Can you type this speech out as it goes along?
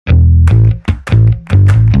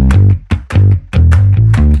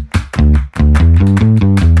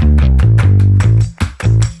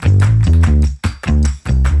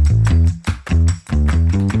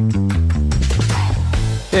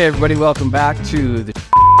Hey everybody, welcome back to the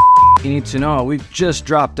You Need to Know. We've just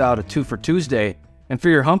dropped out a 2 for Tuesday, and for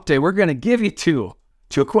your hump day, we're going to give you two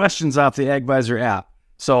questions off the AgVisor app.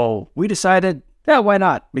 So we decided, yeah, why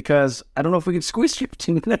not? Because I don't know if we can squeeze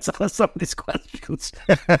 15 minutes out of some of these questions.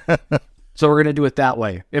 So we're going to do it that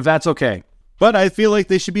way, if that's okay. But I feel like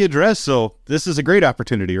they should be addressed, so this is a great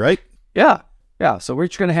opportunity, right? Yeah. So we're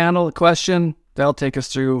just going to handle the question. They'll take us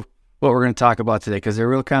through what we're going to talk about today, because they're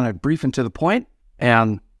real kind of brief and to the point,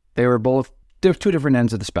 and they were both two different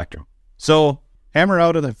ends of the spectrum. So hammer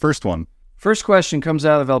out of the first one. First question comes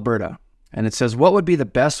out of Alberta, and it says, what would be the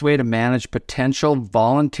best way to manage potential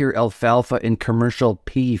volunteer alfalfa in commercial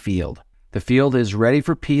pea field? The field is ready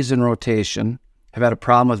for peas in rotation. Have had a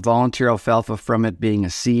problem with volunteer alfalfa from it being a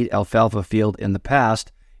seed alfalfa field in the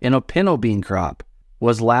past in a pinto bean crop.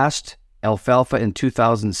 Was last alfalfa in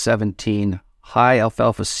 2017 high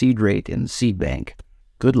alfalfa seed rate in the seed bank.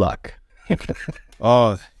 Good luck.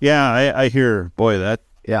 Oh, yeah, I hear, boy, that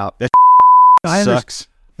sucks.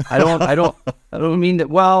 I don't mean that.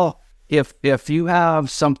 Well, if you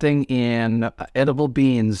have something in edible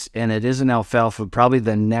beans and it isn't alfalfa, probably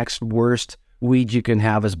the next worst weed you can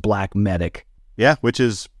have is black medic. Yeah, which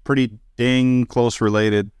is pretty dang close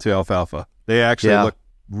related to alfalfa. They actually look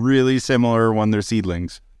really similar when they're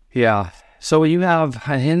seedlings. Yeah. So you have,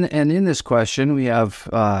 in this question, we have,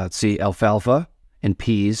 alfalfa and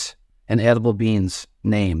peas and edible beans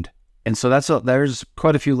named. And so there's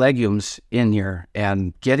quite a few legumes in here.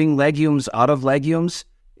 And getting legumes out of legumes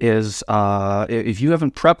is, if you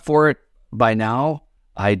haven't prepped for it by now,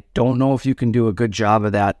 I don't know if you can do a good job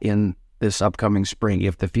of that in this upcoming spring.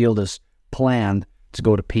 If the field is planned to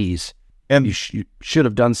go to peas, and you should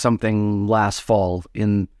have done something last fall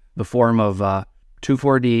in the form of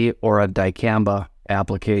 2,4-D or a dicamba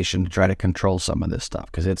application to try to control some of this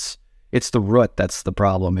stuff, because it's the root that's the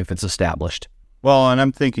problem if it's established. Well, and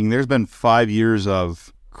I'm thinking there's been 5 years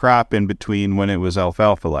of crop in between when it was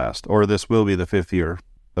alfalfa last, or this will be the 5th year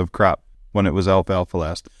of crop when it was alfalfa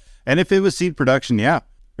last. And if it was seed production,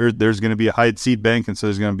 there's going to be a high seed bank, and so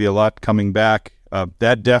there's going to be a lot coming back.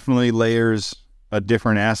 That definitely layers a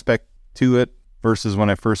different aspect to it versus when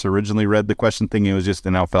I first originally read the question thinking it was just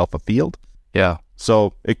an alfalfa field. Yeah.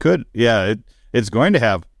 So it could, it's going to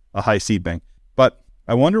have a high seed bank. But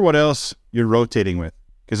I wonder what else you're rotating with,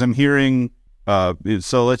 because I'm hearing,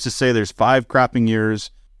 so let's just say there's 5 cropping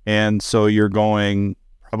years, and so you're going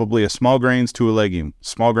probably a small grains to a legume,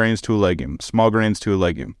 small grains to a legume, small grains to a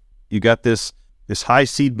legume. You got this high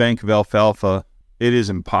seed bank of alfalfa. It is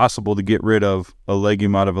impossible to get rid of a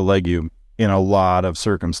legume out of a legume in a lot of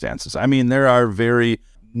circumstances. I mean, there are very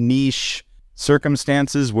niche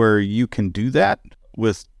circumstances where you can do that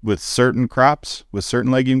with certain crops, with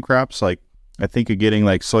certain legume crops. Like I think of getting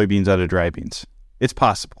like soybeans out of dry beans. It's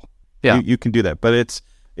possible. Yeah, you can do that, but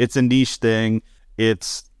it's a niche thing.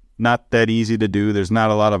 It's not that easy to do. There's not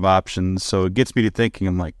a lot of options. So it gets me to thinking,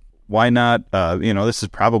 I'm like, why not? This is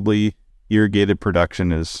probably irrigated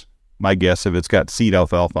production is my guess if it's got seed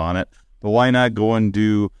alfalfa on it. But why not go and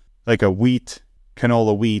do like a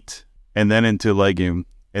canola wheat, and then into legume?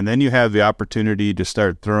 And then you have the opportunity to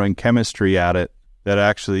start throwing chemistry at it that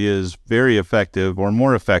actually is very effective or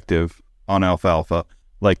more effective on alfalfa,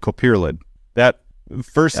 like Copperlid. That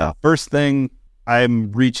first thing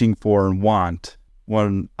I'm reaching for and want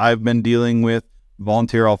when I've been dealing with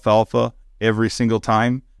volunteer alfalfa every single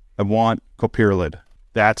time, I want Copperlid.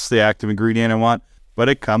 That's the active ingredient I want, but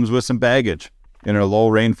it comes with some baggage. In a low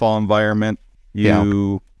rainfall environment,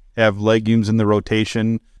 you have legumes in the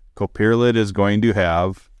rotation. Copperlid is going to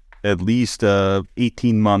have at least a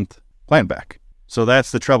 18-month plant back. So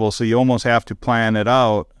that's the trouble. So you almost have to plan it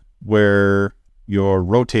out where you're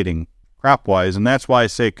rotating crop-wise. And that's why I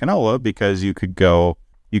say canola, because you could go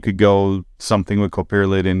something with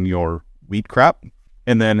Copperlid in your wheat crop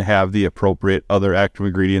and then have the appropriate other active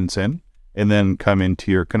ingredients in, and then come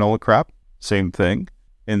into your canola crop, same thing.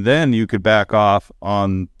 And then you could back off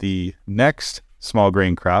on the next small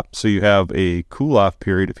grain crop. So you have a cool-off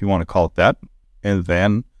period, if you want to call it that. And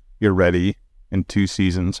then you're ready in 2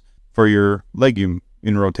 seasons for your legume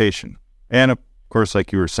in rotation. And of course,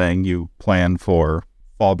 like you were saying, you plan for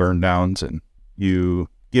fall burn downs and you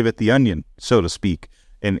give it the onion, so to speak,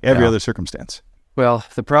 in every other circumstance. Well,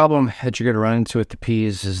 the problem that you're going to run into with the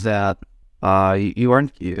peas is that you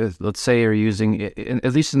aren't, let's say you're using,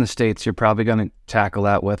 at least in the States, you're probably going to tackle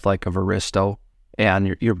that with like a Varisto,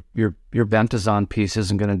 and your Ventazon piece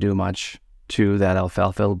isn't going to do much to that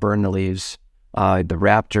alfalfa. It'll burn the leaves. The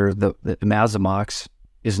Raptor, the Mazamox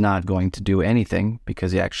is not going to do anything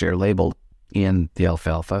because they actually are labeled in the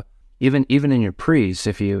alfalfa. Even in your pre's,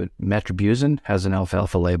 if you Metribuzin has an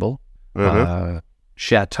alfalfa label,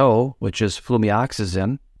 Chateau, which is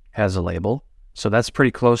flumioxazin, has a label. So that's pretty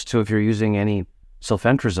close to if you're using any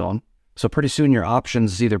sulfentrazone. So pretty soon your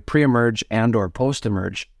options, either pre-emerge and or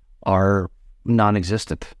post-emerge, are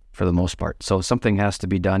non-existent for the most part. So something has to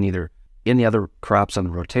be done either in the other crops on the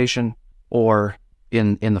rotation or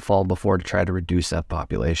in the fall before to try to reduce that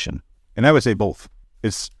population. And I would say both.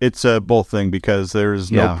 It's a both thing because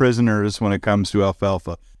there's no prisoners when it comes to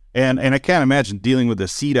alfalfa. And I can't imagine dealing with a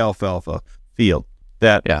seed alfalfa field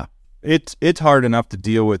that it's hard enough to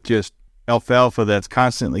deal with just alfalfa that's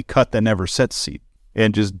constantly cut that never sets seed,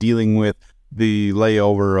 and just dealing with the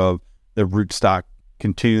layover of the rootstock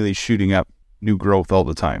continually shooting up new growth all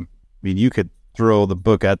the time. I mean, you could throw the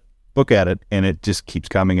book at it and it just keeps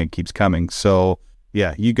coming and keeps coming. So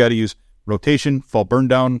yeah, you got to use rotation, fall burn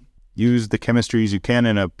down, use the chemistries you can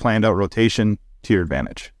in a planned out rotation to your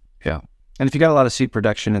advantage. Yeah. And if you got a lot of seed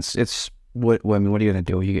production, what are you going to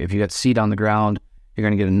do? If you got seed on the ground, you're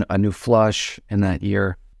going to get a new flush in that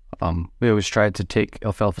year. We always try to take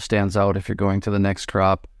alfalfa stands out if you're going to the next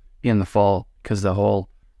crop in the fall, because the whole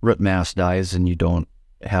root mass dies and you don't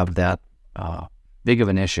have that big of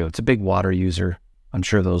an issue. It's a big water user. I'm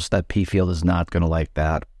sure that pea field is not going to like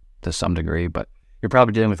that to some degree, but you're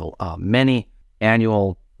probably dealing with many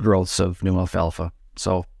annual growths of new alfalfa.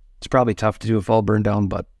 So it's probably tough to do a fall burn down,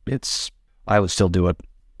 but I would still do it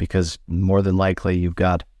because more than likely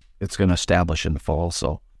it's going to establish in the fall.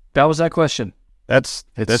 So that was that question. That's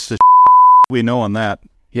the we know on that.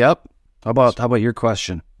 Yep. How about your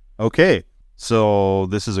question? Okay. So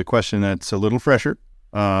this is a question that's a little fresher.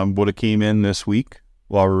 Would have came in this week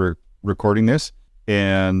while we're recording this.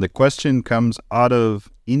 And the question comes out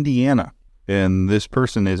of Indiana. And this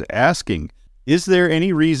person is asking, is there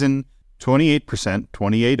any reason 28%,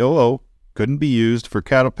 2800, couldn't be used for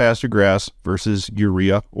cattle pasture grass versus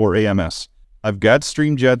urea or AMS? I've got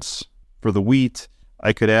stream jets for the wheat.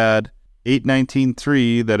 I could add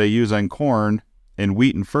 819.3 that I use on corn and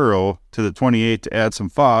wheat and furrow to the 28 to add some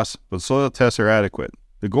phos, but soil tests are adequate.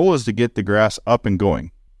 The goal is to get the grass up and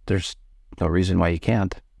going. There's no reason why you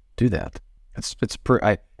can't do that. If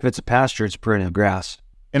it's a pasture, it's perennial grass.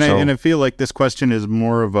 And I feel like this question is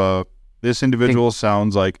more of this individual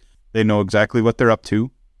sounds like they know exactly what they're up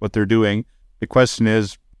to, what they're doing. The question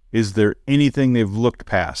is there anything they've looked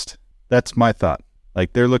past? That's my thought.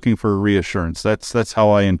 Like, they're looking for reassurance. That's how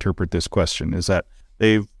I interpret this question, is that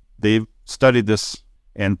they've studied this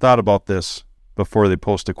and thought about this before they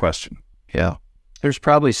post a question. Yeah. There's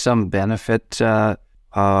probably some benefit to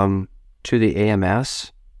the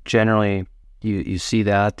AMS. Generally, you see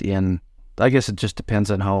that I guess it just depends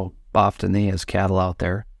on how often he has cattle out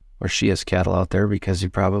there or she has cattle out there, because you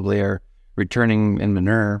probably are returning in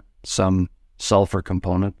manure some sulfur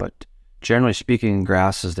component. But generally speaking, in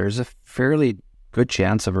grasses, there's a fairly good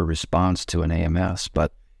chance of a response to an AMS.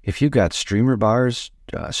 But if you've got streamer bars,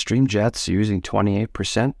 stream jets using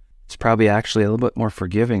 28%, it's probably actually a little bit more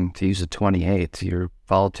forgiving to use a 28. Your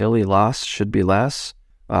volatility loss should be less.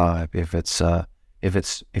 If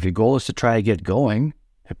your goal is to try to get going,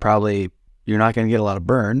 you're not going to get a lot of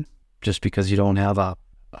burn just because you don't have a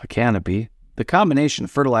canopy. The combination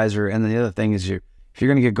of fertilizer and the other thing is if you're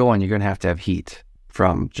going to get going, you're going to have heat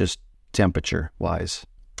from just temperature wise.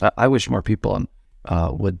 I wish more people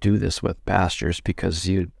would do this with pastures, because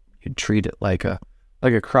you'd treat it like a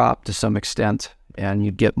crop to some extent, and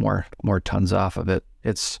you'd get more tons off of it.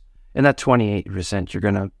 It's in that 28%, you're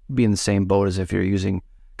going to be in the same boat as if you're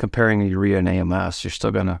comparing urea and AMS. You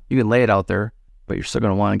can lay it out there, but you're still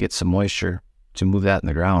going to want to get some moisture to move that in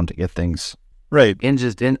the ground to get things right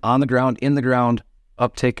on the ground,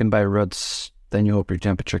 uptaken by roots. Then you hope your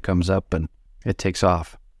temperature comes up and it takes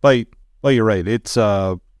off. Well, you're right. It's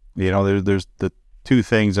there's the two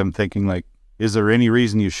things I'm thinking, like, is there any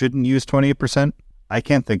reason you shouldn't use 28%? I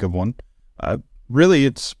can't think of one. Really,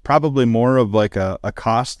 it's probably more of like a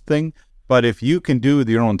cost thing. But if you can do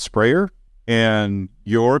your own sprayer and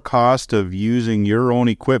your cost of using your own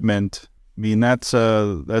equipment, I mean, that's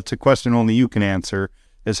a question only you can answer,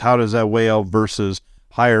 is how does that weigh out versus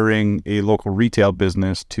hiring a local retail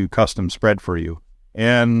business to custom spread for you?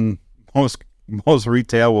 And most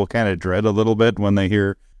retail will kind of dread a little bit when they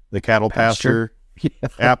hear the cattle pasture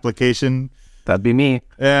application. That'd be me.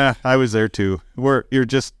 Yeah, I was there too.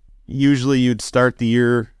 Usually you'd start the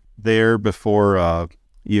year there before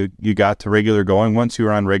you got to regular going. Once you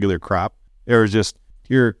were on regular crop, there was just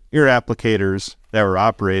your applicators that were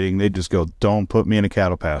operating. They just go, "Don't put me in a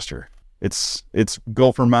cattle pasture. It's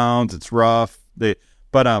gopher mounds. It's rough."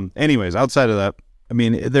 Anyways, outside of that, I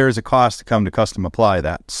mean, there is a cost to come to custom apply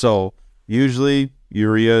that. So usually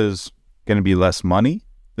urea is going to be less money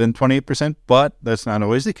than 28%, but that's not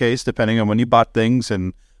always the case depending on when you bought things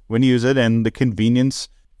and when you use it. And the convenience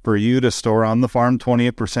for you to store on the farm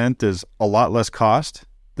 28% is a lot less cost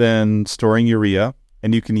than storing urea,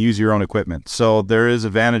 and you can use your own equipment. So there is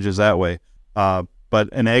advantages that way. But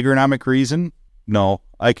an agronomic reason, no,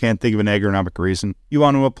 I can't think of an agronomic reason. You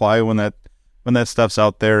want to apply when that stuff's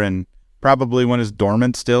out there, and probably when it's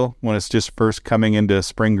dormant still, when it's just first coming into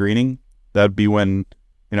spring greening. That'd be when,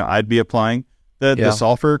 I'd be applying the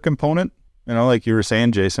sulfur component. Like you were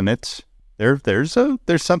saying, Jason, it's there's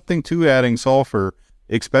something to adding sulfur,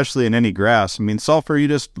 especially in any grass. I mean, sulfur, you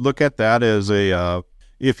just look at that as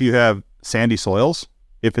if you have sandy soils,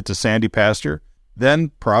 if it's a sandy pasture,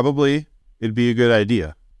 then probably it'd be a good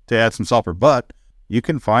idea to add some sulfur. But you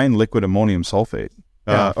can find liquid ammonium sulfate,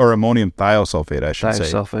 or ammonium thiosulfate, I should say.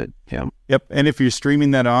 Thiosulfate, yeah. Yep, and if you're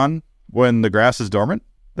streaming that on when the grass is dormant,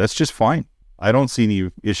 that's just fine. I don't see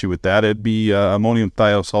any issue with that. It'd be ammonium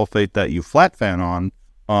thiosulfate that you flat fan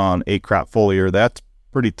on a crop foliar. That's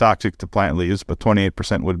pretty toxic to plant leaves, but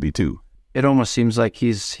 28% would be too. It almost seems like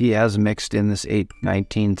he has mixed in this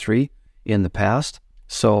 8-19-3 in the past,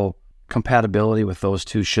 so compatibility with those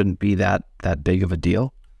two shouldn't be that big of a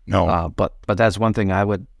deal. No, but that's one thing I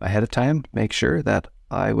would ahead of time make sure that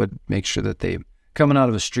they coming out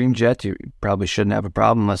of a stream jet. You probably shouldn't have a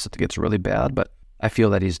problem unless it gets really bad. But I feel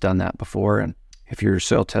that he's done that before, and if your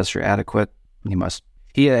soil tests are adequate,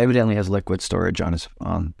 he evidently has liquid storage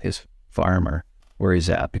on his farm or where he's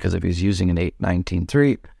at, because if he's using an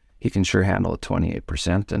 8-19-3, he can sure handle a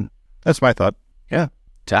 28%. And that's my thought. Yeah,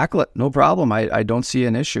 tackle it, no problem. I don't see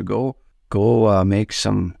an issue. Go make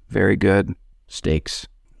some very good steaks.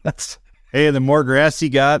 Hey, the more grass you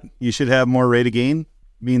got, you should have more rate of gain.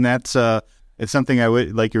 I mean, it's something I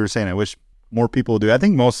would, like you were saying, I wish more people would do. I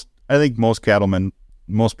think most cattlemen,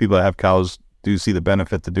 most people that have cows do see the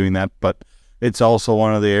benefit to doing that, but it's also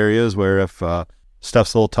one of the areas where if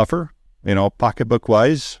stuff's a little tougher, pocketbook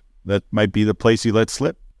wise, that might be the place you let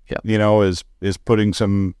slip. Yeah. Is putting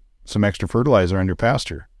some extra fertilizer on your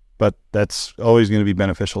pasture. But that's always going to be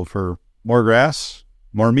beneficial for more grass,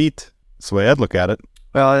 more meat. That's the way I'd look at it.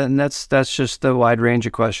 Well, and that's just the wide range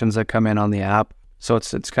of questions that come in on the app. So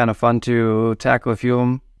it's kind of fun to tackle a few of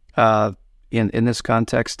them in this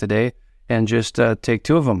context today, and just take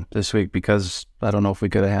two of them this week, because I don't know if we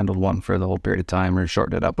could have handled one for the whole period of time or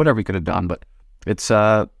shortened it up, whatever we could have done. But it's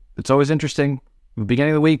always interesting. The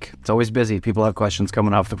beginning of the week, it's always busy. People have questions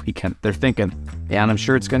coming off the weekend. They're thinking, and I'm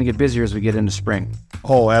sure it's going to get busier as we get into spring.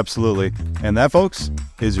 Oh, absolutely. And that, folks,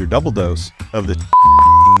 is your double dose of the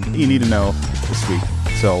you need to know this week.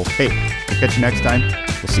 So, hey, we'll catch you next time.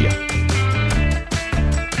 We'll see ya.